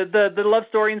 And the love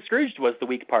story in Scrooged was the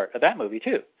weak part of that movie,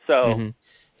 too. So, mm-hmm.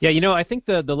 Yeah, I think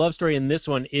the love story in this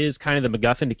one is kind of the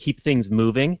MacGuffin to keep things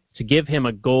moving, to give him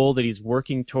a goal that he's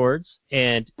working towards.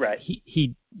 And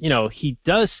he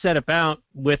does set about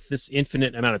with this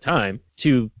infinite amount of time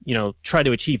to, try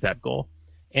to achieve that goal.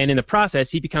 And in the process,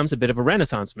 he becomes a bit of a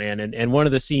Renaissance man. And one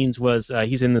of the scenes was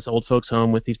he's in this old folks'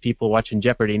 home with these people watching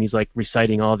Jeopardy, and he's like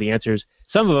reciting all the answers.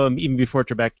 Some of them even before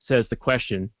Trebek says the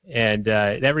question. And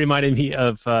that reminded me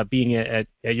of being at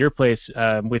your place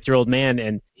with your old man,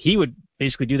 and he would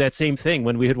basically do that same thing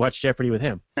when we would watch Jeopardy with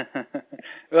him.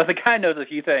 Well, the guy knows a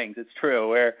few things. It's true.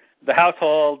 Where the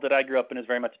household that I grew up in is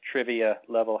very much a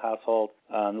trivia-level household.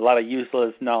 A lot of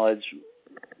useless knowledge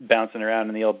bouncing around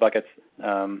in the old buckets.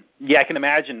 I can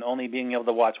imagine only being able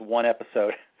to watch one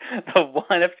episode of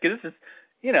one episode, because this is,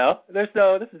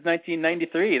 this is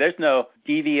 1993. There's no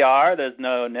DVR, there's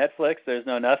no Netflix, there's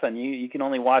no nothing. You can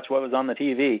only watch what was on the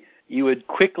TV. You would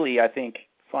quickly, I think,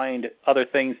 find other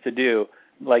things to do,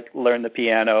 like learn the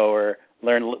piano or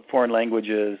learn foreign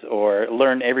languages or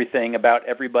learn everything about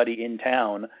everybody in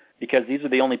town, because these are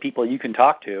the only people you can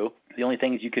talk to, the only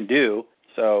things you can do.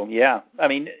 So, yeah, I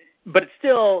mean, but it's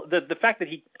still the fact that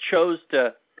he chose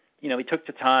to, he took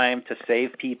the time to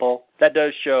save people, that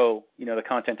does show, the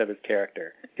content of his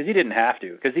character. Because he didn't have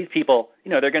to. Because these people,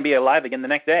 they're going to be alive again the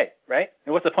next day, right?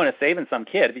 And what's the point of saving some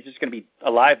kid if he's just going to be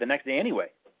alive the next day anyway?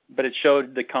 But it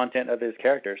showed the content of his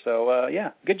character. So,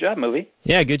 good job, movie.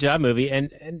 Yeah, good job, movie.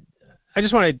 And I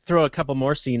just want to throw a couple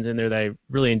more scenes in there that I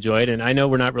really enjoyed. And I know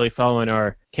we're not really following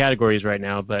our categories right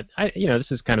now, but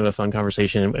this is kind of a fun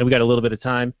conversation. And we got a little bit of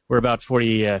time. We're about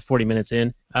 40 minutes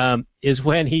in. Is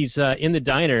when he's in the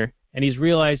diner and he's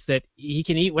realized that he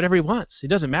can eat whatever he wants. It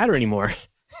doesn't matter anymore.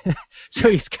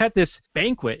 So he's got this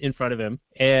banquet in front of him,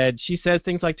 and she says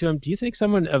things like to him, do you think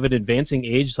someone of an advancing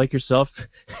age like yourself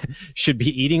should be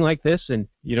eating like this and,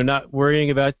 not worrying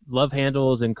about love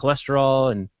handles and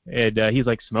cholesterol, and he's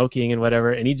like smoking and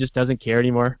whatever, and he just doesn't care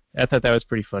anymore? I thought that was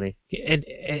pretty funny.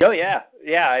 Oh, yeah.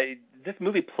 Yeah, this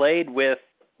movie played with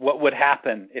what would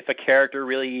happen if a character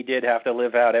really did have to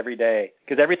live out every day.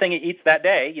 Because everything he eats that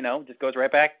day, just goes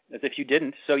right back as if you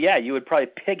didn't. So, yeah, you would probably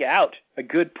pig out a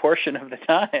good portion of the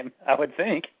time, I would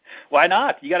think. Why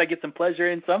not? You got to get some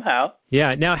pleasure in somehow.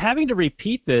 Yeah, now having to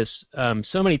repeat this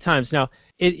so many times. Now,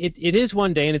 it is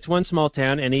one day, and it's one small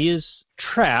town, and he is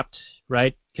trapped,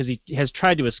 right? Because he has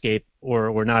tried to escape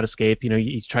or not escape.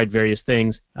 He's tried various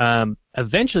things.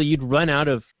 eventually you'd run out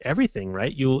of everything,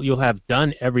 right? You'll have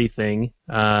done everything,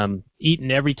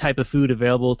 eaten every type of food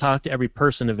available, talked to every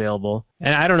person available.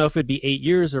 And I don't know if it'd be 8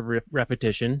 years of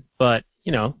repetition, but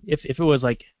if it was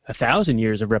like 1,000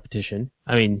 years of repetition,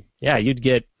 I mean, yeah, you'd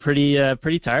get pretty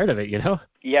tired of it,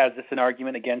 Yeah, is this an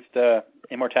argument against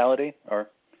immortality? Or,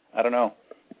 I don't know.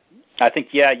 I think,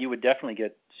 yeah, you would definitely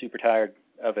get super tired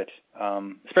of it,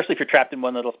 especially if you're trapped in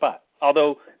one little spot.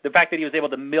 Although the fact that he was able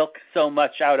to milk so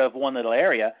much out of one little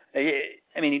area,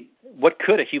 I mean, what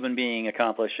could a human being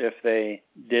accomplish if they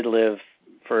did live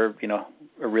for,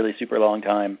 a really super long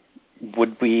time?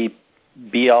 Would we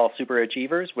be all super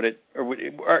achievers?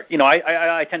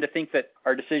 I tend to think that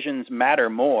our decisions matter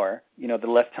more, the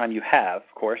less time you have,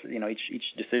 of course.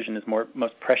 Each decision is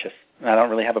most precious. And I don't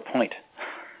really have a point.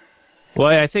 Well,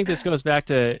 I think this goes back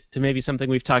to maybe something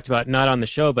we've talked about, not on the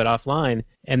show, but offline,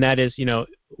 and that is,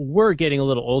 we're getting a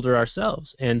little older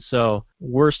ourselves, and so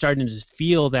we're starting to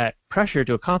feel that pressure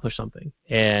to accomplish something.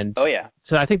 And oh, yeah.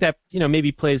 So I think that,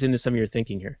 maybe plays into some of your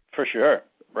thinking here. For sure.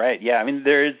 Right, yeah. I mean,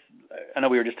 I know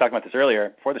we were just talking about this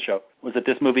earlier before the show, was that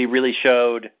this movie really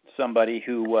showed somebody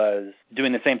who was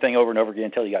doing the same thing over and over again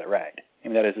until he got it right. I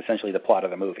mean, that is essentially the plot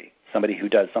of the movie. Somebody who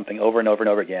does something over and over and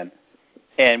over again.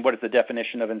 And what is the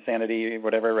definition of insanity,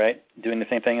 whatever, right? Doing the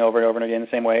same thing over and over and again the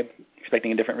same way,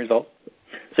 expecting a different result.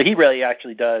 So he really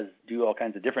actually does do all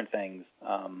kinds of different things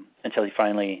until he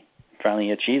finally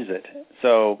achieves it.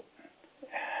 So,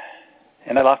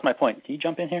 and I lost my point. Can you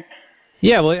jump in here?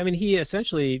 Yeah, well, I mean, he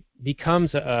essentially becomes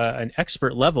an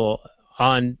expert level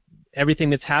on everything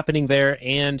that's happening there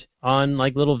and on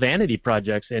like little vanity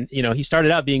projects. And, he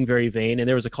started out being very vain, and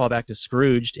there was a callback to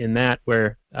Scrooged in that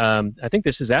where I think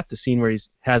this is at the scene where he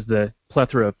has the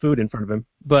plethora of food in front of him.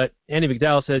 But Andie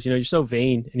MacDowell says, you're so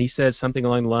vain, and he says something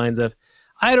along the lines of,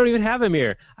 I don't even have a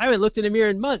mirror. I haven't looked in a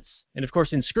mirror in months. And, of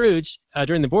course, in Scrooge,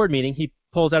 during the board meeting, he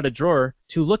pulls out a drawer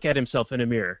to look at himself in a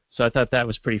mirror. So I thought that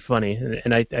was pretty funny.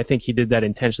 And I think he did that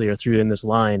intentionally or threw in this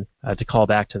line to call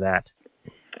back to that.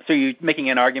 So you're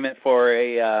making an argument for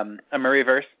a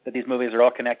Murrayverse, that these movies are all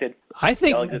connected? I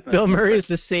think Bill Murray is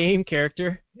the same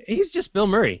character. He's just Bill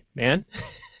Murray, man.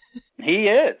 He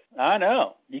is. I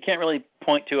know. You can't really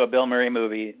point to a Bill Murray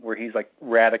movie where he's like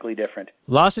radically different.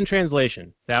 Lost in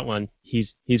Translation, that one.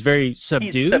 He's very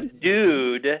subdued. He's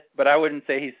subdued, but I wouldn't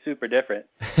say he's super different.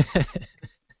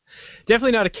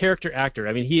 Definitely not a character actor.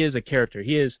 I mean, he is a character.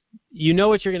 He is. You know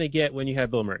what you're going to get when you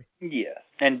have Bill Murray. Yes.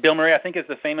 And Bill Murray, I think, he's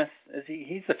the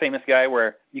famous guy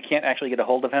where you can't actually get a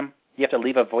hold of him. You have to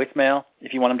leave a voicemail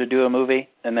if you want him to do a movie,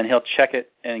 and then he'll check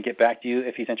it and get back to you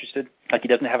if he's interested. Like he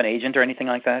doesn't have an agent or anything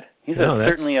like that. He's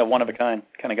certainly a one-of-a-kind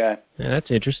kind of guy. Yeah,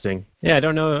 that's interesting. Yeah, I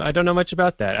don't know much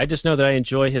about that. I just know that I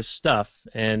enjoy his stuff,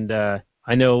 and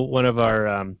I know one of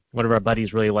our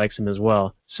buddies really likes him as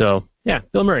well. So, yeah,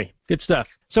 Bill Murray. Good stuff.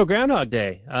 So, Groundhog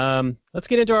Day. Let's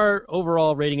get into our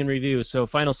overall rating and review. So,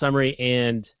 final summary,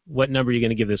 and what number are you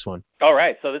going to give this one? All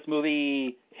right. So, this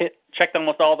movie checked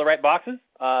almost all the right boxes.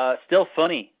 Still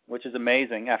funny, which is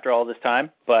amazing after all this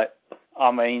time. But, I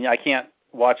mean, I can't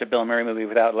watch a Bill Murray movie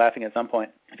without laughing at some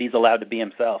point if he's allowed to be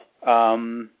himself.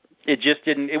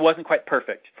 It wasn't quite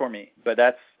perfect for me, but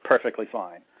that's perfectly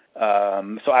fine.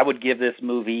 So I would give this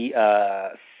movie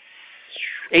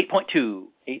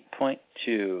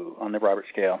 8.2 on the Robert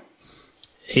scale.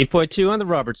 8.2 on the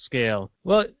Robert scale.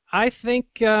 Well, I think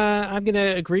I'm going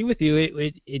to agree with you.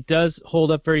 It does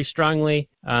hold up very strongly.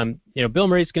 Bill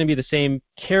Murray's going to be the same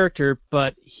character,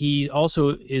 but he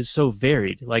also is so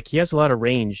varied. Like, he has a lot of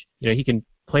range. He can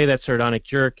play that sardonic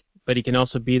jerk, but he can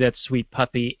also be that sweet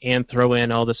puppy and throw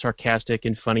in all the sarcastic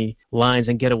and funny lines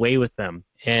and get away with them.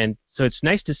 And so it's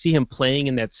nice to see him playing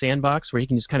in that sandbox where he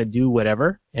can just kind of do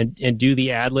whatever and do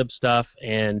the ad-lib stuff.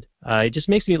 And it just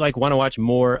makes me want to watch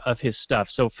more of his stuff.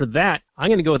 So for that, I'm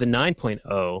going to go with a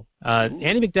 9.0.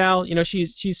 Andie MacDowell,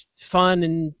 she's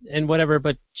fun and whatever,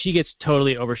 but she gets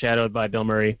totally overshadowed by Bill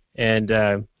Murray. And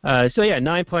so yeah,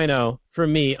 9.0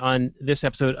 from me on this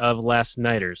episode of Last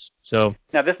Nighters. So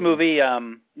now this movie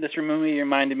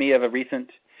reminded me of a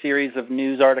recent series of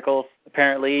news articles.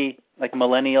 Apparently, like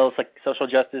millennials, like social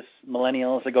justice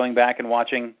millennials, are going back and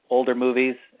watching older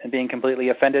movies and being completely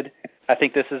offended. I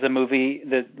think this is a movie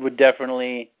that would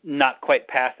definitely not quite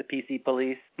pass the PC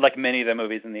police, like many of the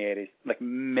movies in the 80s, like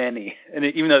many. And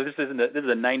even though this is a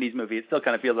 90s movie, it still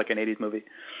kind of feels like an 80s movie.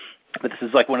 But this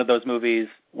is like one of those movies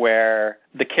where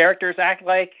the characters act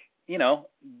like,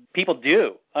 people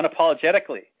do,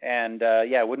 unapologetically. And,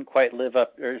 it wouldn't quite live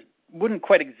up, or wouldn't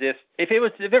quite exist. If they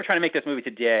were trying to make this movie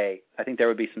today, I think there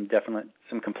would be some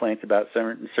complaints about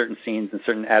certain scenes and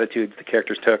certain attitudes the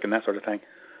characters took and that sort of thing.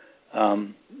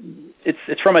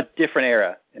 It's from a different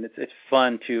era, and it's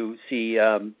fun to see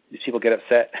these people get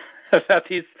upset about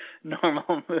these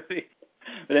normal movies.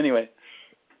 But anyway.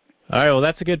 All right, well,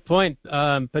 that's a good point.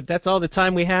 But that's all the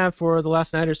time we have for The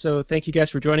Last Nighters, so thank you guys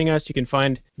for joining us. You can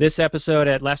find this episode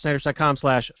at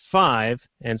lastnighters.com/5,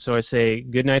 and so I say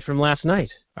good night from last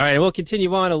night. All right, we'll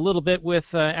continue on a little bit with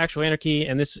Actual Anarchy,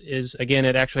 and this is, again,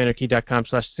 at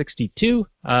actualanarchy.com/62.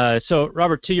 So,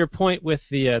 Robert, to your point with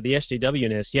the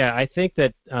SJW-ness, yeah, I think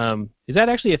that, is that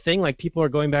actually a thing? Like, people are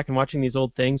going back and watching these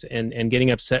old things and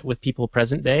getting upset with people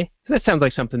present day? That sounds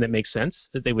like something that makes sense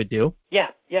that they would do.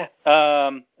 Yeah.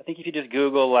 I think if you just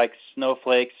Google, like,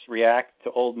 snowflakes react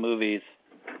to old movies,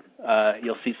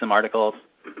 you'll see some articles.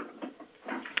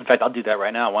 In fact, I'll do that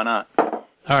right now. Why not?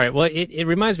 All right. Well, it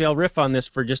reminds me, I'll riff on this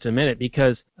for just a minute,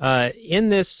 because in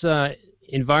this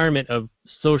environment of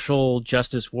social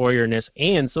justice warriorness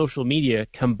and social media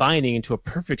combining into a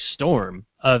perfect storm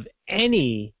of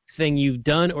anything you've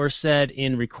done or said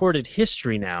in recorded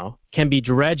history now can be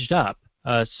dredged up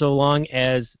so long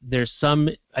as there's some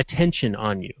attention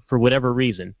on you for whatever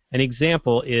reason. An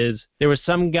example is there was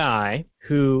some guy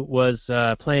who was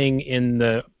playing in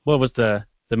the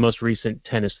most recent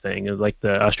tennis thing. It was like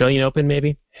the Australian Open,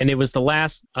 maybe, and it was the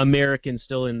last American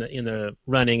still in the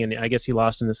running, and I guess he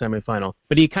lost in the semifinal.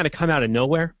 But he kind of come out of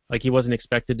nowhere, like he wasn't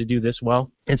expected to do this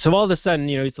well. And so all of a sudden,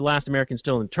 he's the last American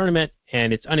still in the tournament,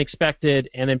 and it's unexpected.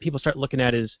 And then people start looking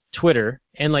at his Twitter,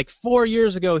 and like 4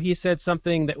 years ago, he said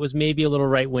something that was maybe a little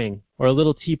right wing or a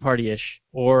little Tea Party-ish,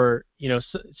 or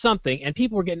something, and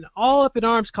people were getting all up in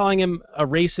arms calling him a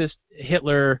racist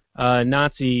Hitler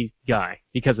Nazi guy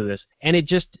because of this. And it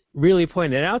just really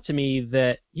pointed out to me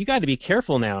that you got to be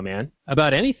careful now, man,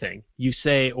 about anything you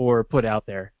say or put out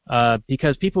there,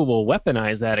 because people will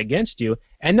weaponize that against you,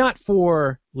 and not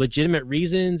for legitimate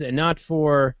reasons, and not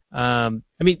for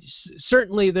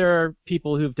certainly there are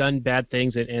people who've done bad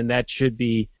things, and that should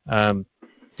be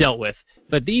dealt with.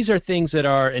 But these are things that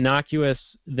are innocuous,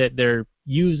 that they're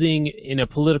using in a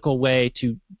political way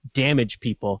to damage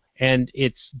people. And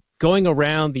it's going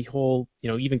around the whole,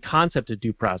 even concept of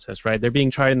due process, right? They're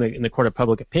being tried in the court of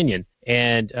public opinion.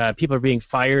 And people are being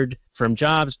fired from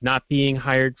jobs, not being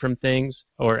hired from things,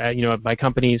 or, by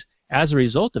companies as a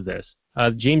result of this.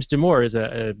 James Damore is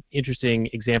an interesting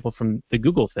example from the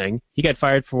Google thing. He got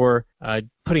fired for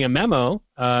putting a memo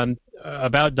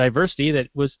about diversity that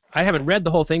was, I haven't read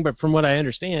the whole thing, but from what I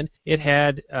understand, it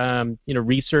had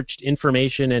researched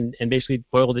information and basically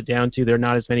boiled it down to there are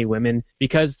not as many women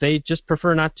because they just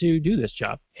prefer not to do this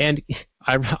job. And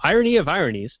irony of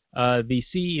ironies, the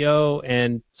CEO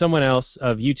and someone else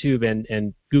of YouTube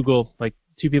and Google, like,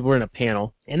 two people were in a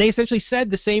panel, and they essentially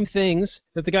said the same things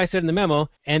that the guy said in the memo,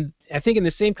 and I think in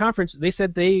the same conference, they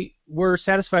said they were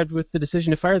satisfied with the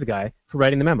decision to fire the guy for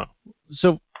writing the memo.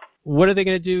 So what are they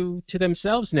going to do to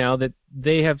themselves now that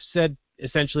they have said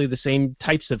essentially the same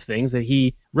types of things that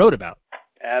he wrote about?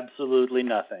 Absolutely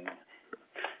nothing.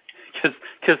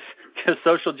 Because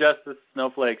social justice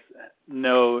snowflakes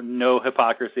know no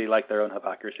hypocrisy like their own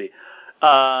hypocrisy.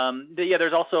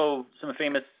 There's also some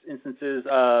famous instances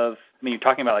of, you're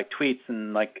talking about like tweets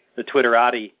and like the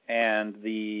Twitterati and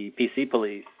the PC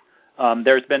police.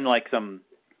 There's been like some,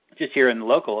 just here in the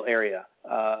local area,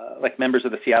 like members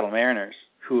of the Seattle Mariners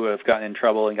who have gotten in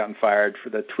trouble and gotten fired for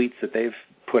the tweets that they've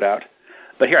put out.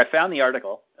 But here, I found the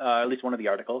article, at least one of the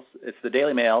articles. It's the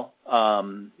Daily Mail.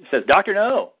 It says, Dr.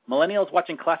 No, millennials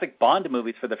watching classic Bond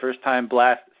movies for the first time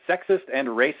blast sexist and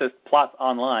racist plots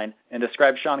online and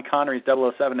describe Sean Connery's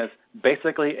 007 as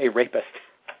basically a rapist.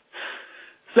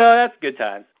 So that's good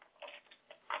times.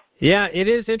 Yeah, it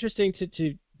is interesting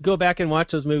to go back and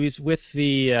watch those movies with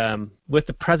the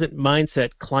present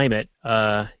mindset climate,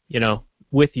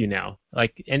 with you now.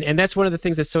 Like, and that's one of the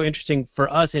things that's so interesting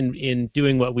for us in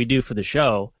doing what we do for the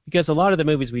show, because a lot of the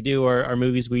movies we do are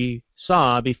movies we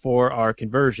saw before our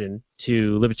conversion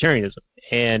to libertarianism,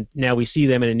 and now we see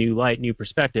them in a new light, new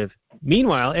perspective.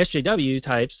 Meanwhile, SJW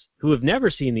types who have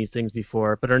never seen these things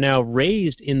before but are now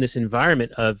raised in this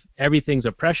environment of everything's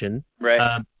oppression,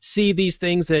 right. See these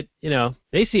things that,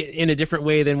 they see it in a different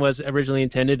way than was originally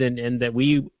intended, and that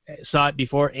we saw it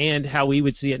before and how we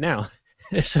would see it now.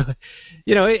 So,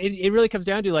 it really comes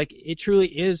down to, like, it truly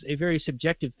is a very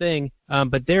subjective thing,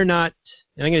 but they're not,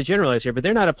 and I'm going to generalize here, but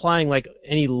they're not applying, like,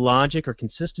 any logic or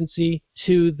consistency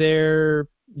to their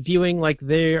viewing. Like,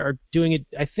 they are doing it,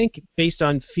 I think, based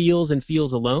on feels and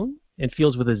feels alone, and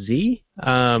feels with a Z,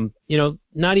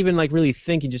 not even, like, really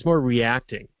thinking, just more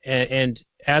reacting. And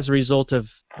as a result of,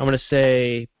 I want to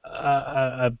say,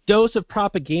 a dose of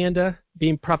propaganda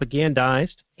being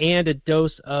propagandized, and a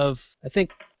dose of, I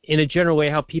think, in a general way,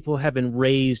 how people have been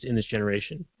raised in this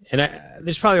generation. And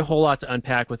there's probably a whole lot to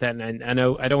unpack with that, and I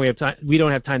know we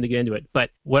don't have time to get into it. But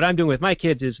what I'm doing with my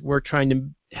kids is we're trying to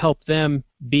help them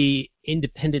be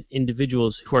independent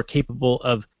individuals who are capable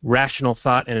of rational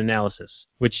thought and analysis,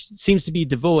 which seems to be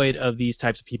devoid of these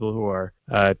types of people who are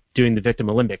doing the victim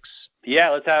Olympics.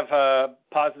 Yeah, let's have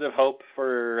positive hope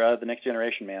for the next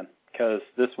generation, man, because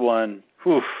this one,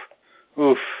 oof,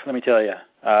 let me tell you.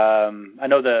 I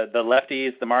know the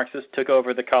lefties, the Marxists, took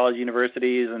over the college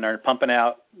universities and are pumping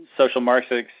out social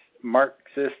Marxists.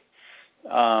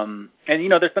 And,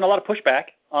 there's been a lot of pushback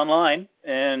online,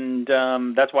 and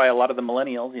that's why a lot of the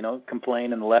millennials,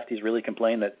 complain, and the lefties really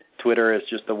complain that Twitter is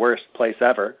just the worst place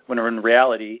ever, when in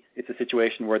reality it's a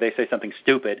situation where they say something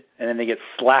stupid, and then they get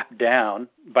slapped down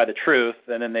by the truth,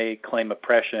 and then they claim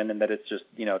oppression and that it's just,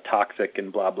 toxic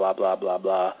and blah, blah, blah, blah,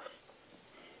 blah.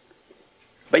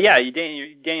 But yeah,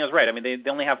 Daniel's right. I mean, they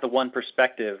only have the one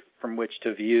perspective from which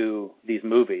to view these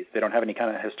movies. They don't have any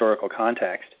kind of historical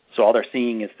context. So all they're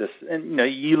seeing is this, and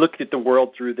you look at the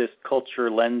world through this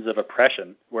culture lens of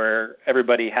oppression, where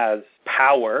everybody has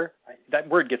power. That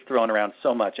word gets thrown around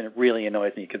so much, and it really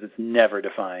annoys me because it's never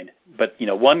defined. But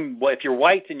if you're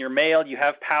white and you're male, you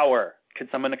have power. Could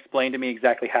someone explain to me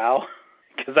exactly how?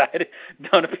 Because I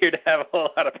don't appear to have a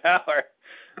whole lot of power.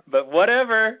 But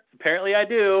whatever. Apparently I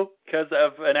do because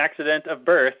of an accident of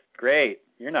birth. Great.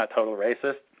 You're not total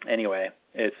racist. Anyway,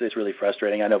 it's really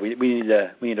frustrating. I know we need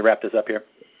to wrap this up here.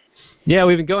 Yeah,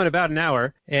 we've been going about an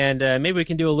hour, and maybe we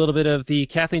can do a little bit of the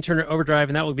Kathleen Turner Overdrive,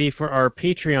 and that will be for our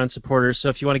Patreon supporters. So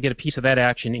if you want to get a piece of that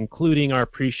action, including our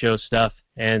pre-show stuff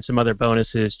and some other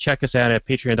bonuses, check us out at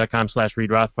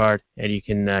patreon.com/ReadRothbard, and you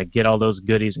can get all those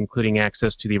goodies, including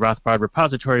access to the Rothbard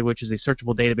Repository, which is a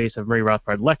searchable database of Murray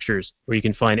Rothbard lectures, where you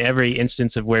can find every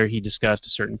instance of where he discussed a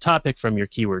certain topic from your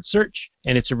keyword search.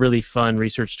 And it's a really fun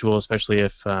research tool, especially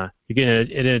if you're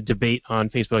in a debate on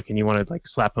Facebook and you want to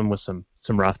slap them with some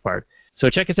Rothbard. So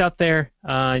check us out there,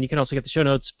 and you can also get the show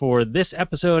notes for this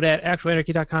episode at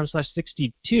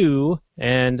actualanarchy.com/62.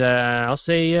 And I'll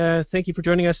say thank you for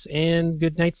joining us, and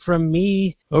good night from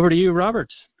me. Over to you,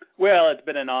 Robert. Well, it's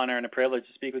been an honor and a privilege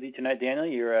to speak with you tonight, Daniel.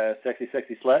 You're a sexy,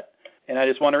 sexy slut. And I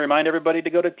just want to remind everybody to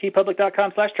go to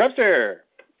tpublic.com/Trubster.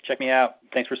 Check me out.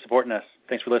 Thanks for supporting us.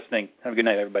 Thanks for listening. Have a good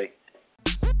night, everybody.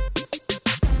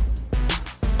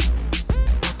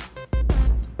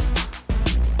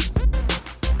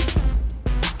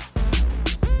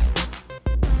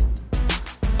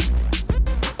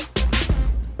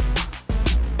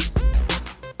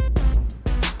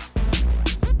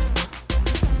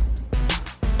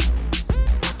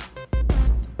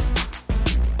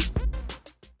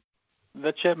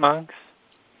 The Chipmunks.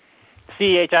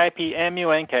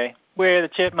 CHIPMUNK. We're the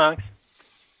Chipmunks.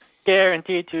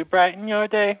 Guaranteed to brighten your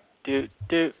day. Do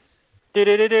do do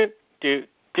do do do do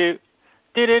do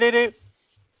do do do.